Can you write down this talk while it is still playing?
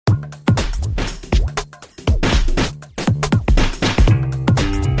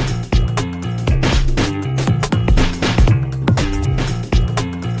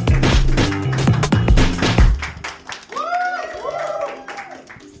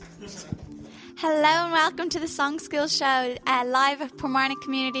Hello and welcome to the Songschool show, live at Portmarnock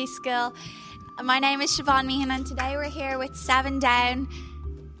Community School. My name is Siobhan Meehan and today we're here with Seven Down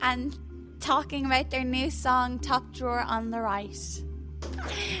and talking about their new song, Top Drawer on the Right.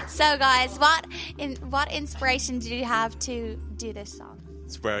 So guys, what inspiration did you have to do this song?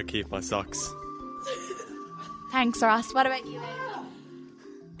 It's where I keep my socks. Thanks, Ross. What about you?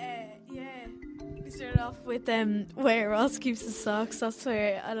 We started off with where Ross keeps his socks. That's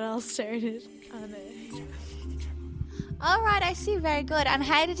where it all started. All right, I see. Very good. And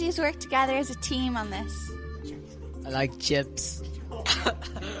how did you work together as a team on this? I like chips.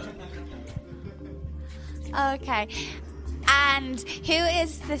 Okay. And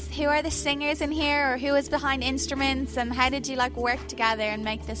who are the singers in here, or who is behind instruments, and how did you work together and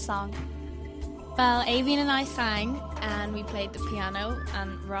make this song? Well, Avian and I sang and we played the piano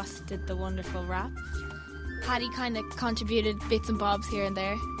and Ross did the wonderful rap. Paddy kind of contributed bits and bobs here and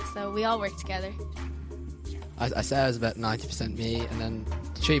there, so we all worked together. I said it was about 90% me, and then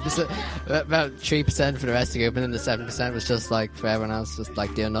 3%, about 3% for the rest of the group, and then the 7% was just for everyone else, just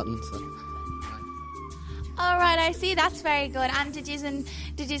doing nothing. So. All right, I see. That's very good. And did you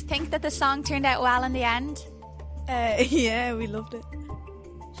think that the song turned out well in the end? Yeah, we loved it.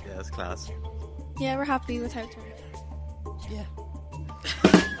 Yeah, it's class. Yeah, we're happy with how it turned out. Yeah.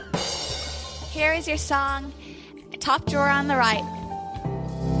 Here is your song, Top Drawer on the Right.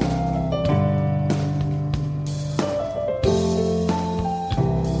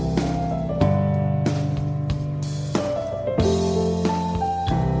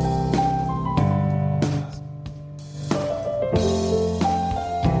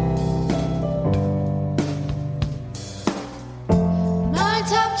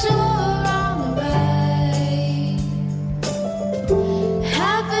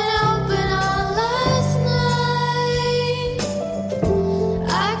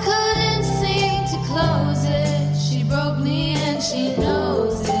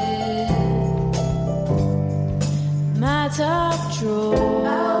 Top drawer.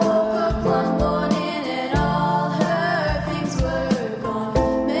 I woke up one morning and all her things were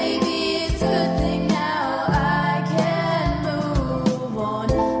gone. Maybe it's a good thing now I can move on.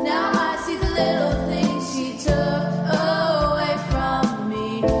 Now I see the little things she took away from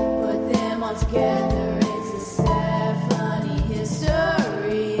me. Put them all together, it's a sad, funny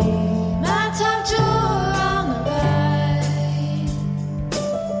history. My top drawer on the right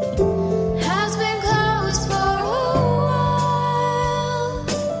has been closed for a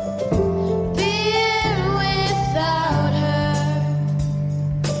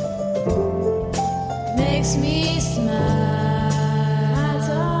makes me smile. My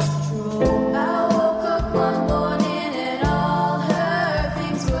top drawer. I woke up one morning and all her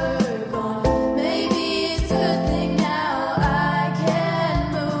things were gone. Maybe it's a good thing now I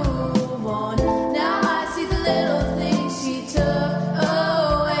can move on. Now I see the little things she took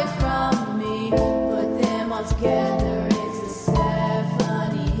away from me. Put them all together, it's a sad,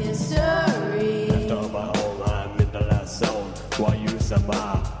 funny history. Left all my own, I'm in the last zone. Why you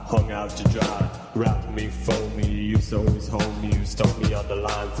somehow hung out to dry? Wrap me, fold me, you used to always hold me. You stuck me on the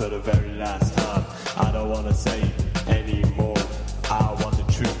line for the very last time. I don't wanna say anymore. I want the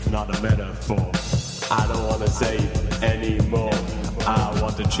truth, not a metaphor. I don't wanna say anymore. I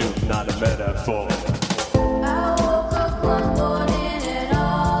want the truth, not a metaphor. I woke up one morning and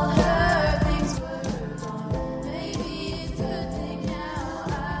all her things were gone. Maybe it's a good thing now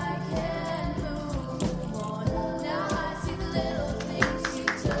I can move on. Now I see the little things she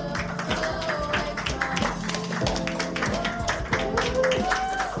took away from me.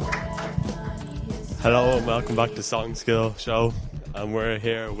 Hello and welcome back to Songschool show. And we're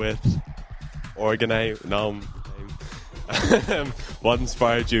here with what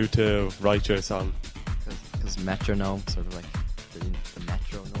inspired you to write your song? Because metronome, sort of the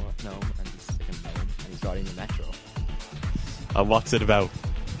metronome, and he's sticking gnome, and he's riding the metro. And what's it about?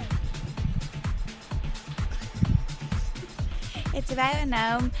 It's about a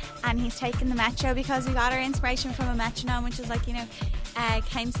gnome and he's taking the metro because we got our inspiration from a metronome, which is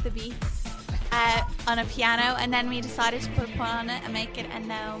counts the beats on a piano, and then we decided to put a pun on it and make it a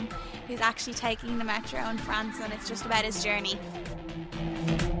gnome who's actually taking the metro in France, and it's just about his journey.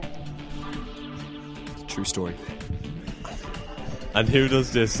 True story. And who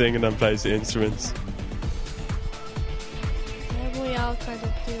does the singing and plays the instruments? We all kind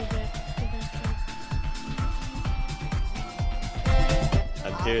of do a bit.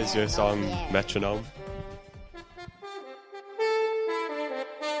 And Here's your song Metronome.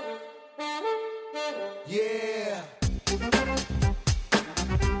 Yeah.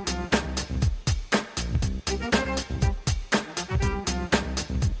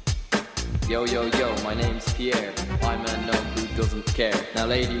 Yo, yo, yo, my name's Pierre. I'm a gnome who doesn't care. Now,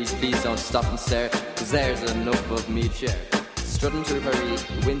 ladies, please don't stop and stare, cause there's enough of me to share. Strutting through Paris,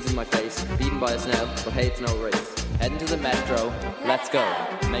 the wind's in my face, beaten by a snail, but hey, it's no race. Heading to the metro, let's go.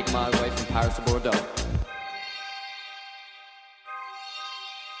 Make my way from Paris to Bordeaux.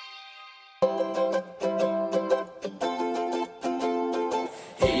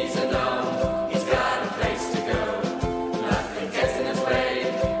 He's a gnome, he's got a place to go. Nothing gets in his way,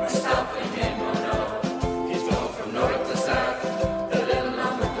 we're stopping him, oh no. He's going from north to south, the little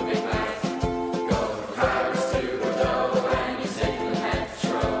gnome with the big mouth. Go from Paris to Bordeaux, and he's taking the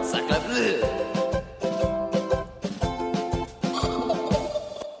metro. Sacre bleu!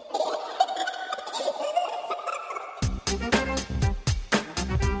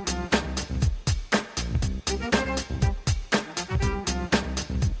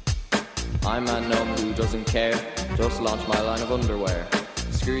 I'm a gnome who doesn't care. Just launched my line of underwear.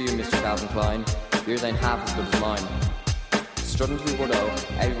 Screw you, Mr. Calvin Klein. Yours ain't half as good as mine. Strutting through Bordeaux,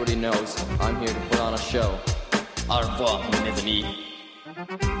 everybody knows I'm here to put on a show. Au revoir, mes amis.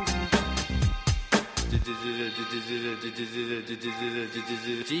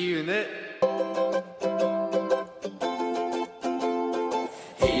 G-Unit.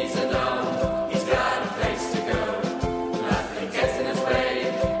 He's a gnome, he's got a place to go. Nothing gets in his way,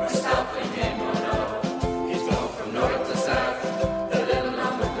 we're stopping him, oh no. He's going from north to south, the little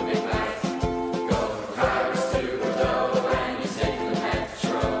gnome with the big mouth. Go from Paris to Bordeaux, and he's taking the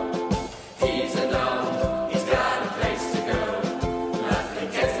metro. He's a gnome, he's got a place to go. Nothing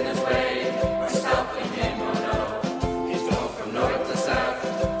gets in his way, we're stopping him, oh no. He's going from north to south,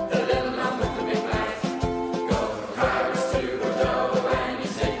 the little gnome with the big mouth. Go from Paris to Bordeaux, and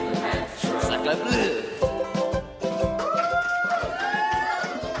he's taking the metro. Sacre bleu!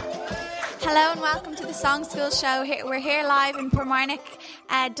 Hello and welcome to the Songschool show. We're here live in Portmarnock,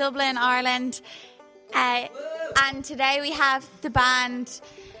 Dublin, Ireland. And today we have the band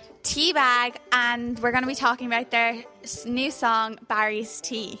Teabag, and we're going to be talking about their new song, Barry's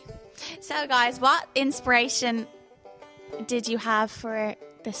Tea. So guys, what inspiration did you have for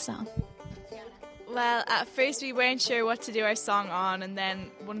this song? Well, at first we weren't sure what to do our song on, and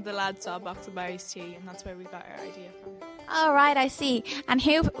then one of the lads saw a box of Barry's tea, and that's where we got our idea from. Oh, right, I see. And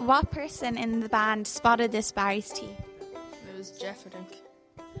what person in the band spotted this Barry's Tea? It was Jeff, I think.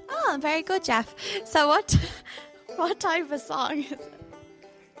 Oh, very good, Jeff. So what type of song is it?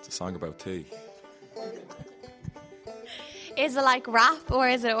 It's a song about tea. Is it like rap, or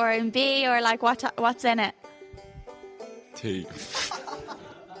is it R&B, or like what's in it? Tea.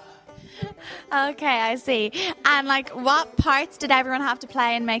 Okay, I see. And like, what parts did everyone have to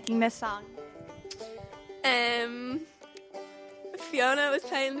play in making this song? Fiona was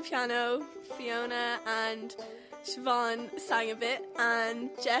playing the piano, Fiona and Siobhan sang a bit, and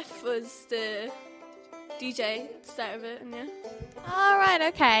Jeff was the DJ at the start of it, and yeah. All right,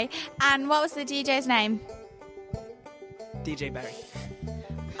 okay. And what was the DJ's name? DJ Barry.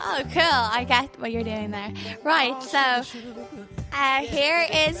 Oh, cool. I get what you're doing there. Right, so here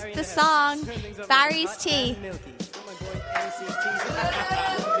is the song, Barry's Tea.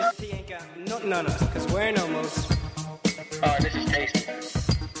 Nothing on us, because we're no modes. Oh, this is tasty.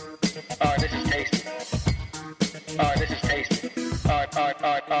 Oh, this is tasty. Oh, this is tasty.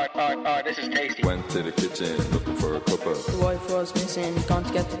 Oh, this is tasty. Went to the kitchen looking for a cuppa. The wife was missing, gone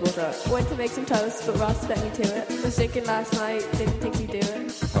to get the butter. Went to make some toast, but Ross beat me to it. Was thinking last night, didn't think he'd do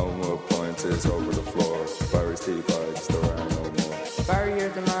it. Home appliances over the floor. Barry's tea bags, there are no more. Barry, you're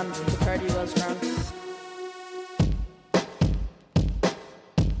the man, the party was grand.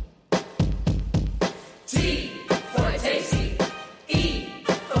 T for tasty, E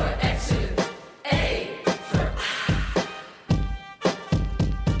for excellent, A for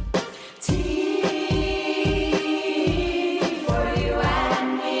Tea for you and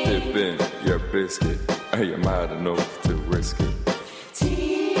me. Dip in your biscuit. Are you mad enough to risk it?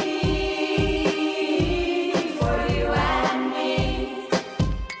 Tea for you and me.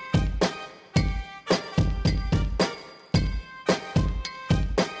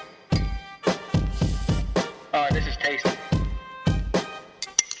 Oh, this is tasty.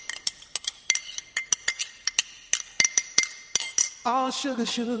 Oh, sugar,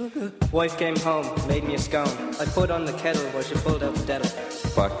 sugar. Wife came home, made me a scone. I put on the kettle while she pulled out the kettle.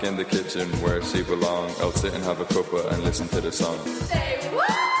 Back in the kitchen where she belong. I'll sit and have a cuppa and listen to the song. Say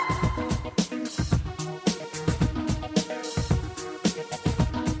what?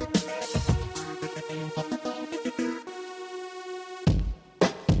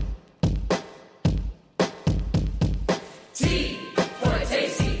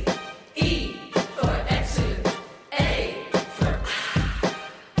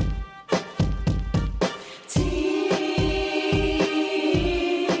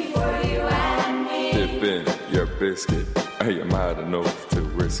 biscuit. Are you mad enough to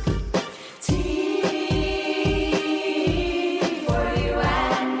risk it?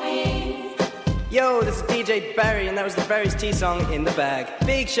 Yo, this is DJ Barry, and that was the Barry's Tea song in the bag.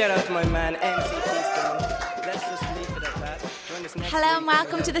 Big shout out to my man MC Teaspoon. Let's just leave it at that. Join us next Hello week and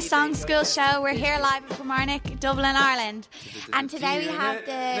welcome for to the DJ Songschool show. We're here live in Portmarnock, Dublin, Ireland. And today we have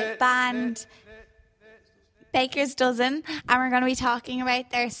the band Baker's Dozen, and we're going to be talking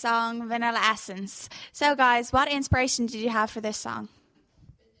about their song Vanilla Essence. So guys, what inspiration did you have for this song?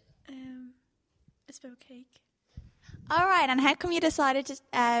 It's about cake. All right, and how come you decided to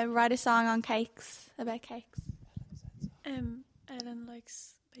write a song on cakes, about cakes? Ellen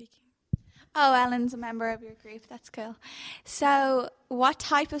likes baking. Oh, Ellen's a member of your group. That's cool. So what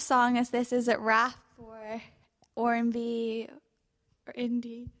type of song is this? Is it rap or R&B or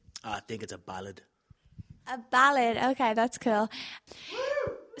indie? I think it's a ballad. A ballad. Okay, that's cool.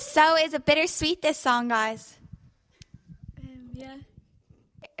 So is it bittersweet, this song, guys? Yeah.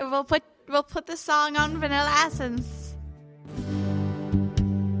 We'll put the song on Vanilla Essence.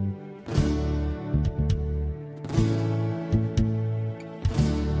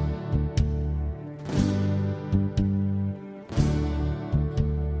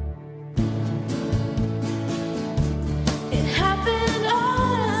 It happened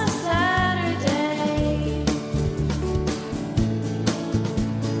on a Saturday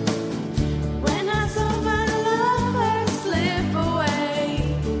when I saw my lover slip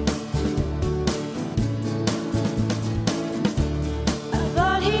away. I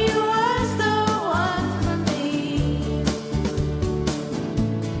thought he was the one for me,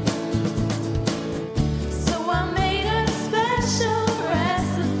 so I made a special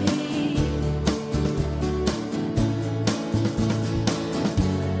recipe.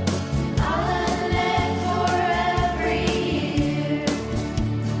 I'll an egg for every year.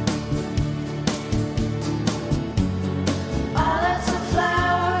 I'll add some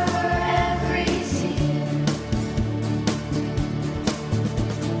flour for every tear.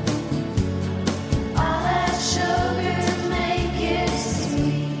 I'll add sugar to make it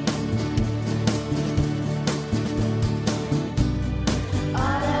sweet.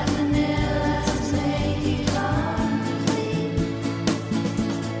 I'll add vanilla to make it complete.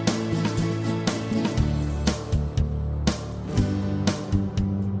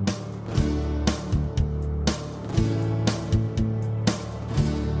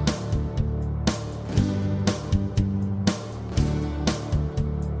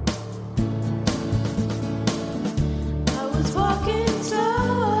 I was walking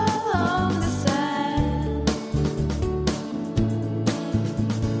slow along the sand,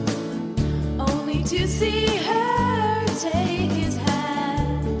 only to see her take his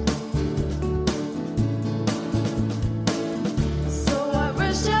hand. So I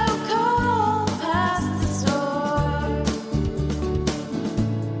rushed out cold past the store.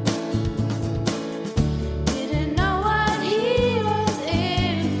 Didn't know what he was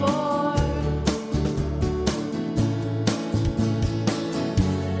in for.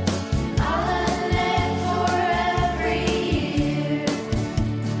 I'll an egg for every year.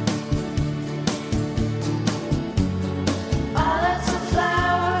 I'll add some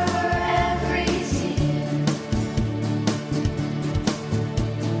flour for every tear.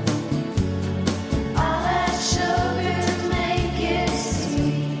 I'll add sugar to make it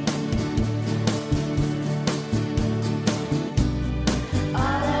sweet.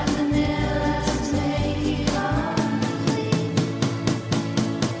 I'll add vanilla to make it complete.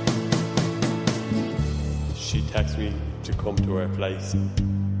 She texted me to come to her place.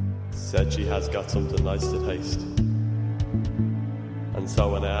 Said she has got something nice to taste. And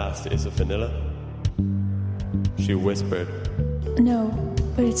so when I asked, is it vanilla? She whispered, No,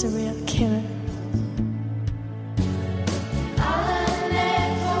 but it's a real killer. I'll an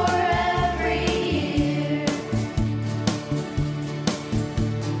egg for every year.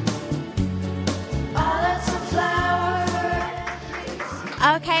 I'll add some flour for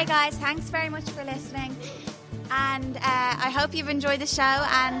every. Okay, guys, thanks very much for listening. And I hope you've enjoyed the show.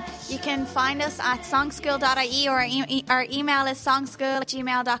 And you can find us at songschool.ie, or our email is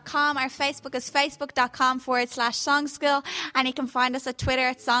songschool@gmail.com. Our Facebook is facebook.com/songschool. And you can find us at Twitter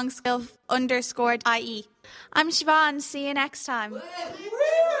at songschool_IE. I'm Siobhan. See you next time.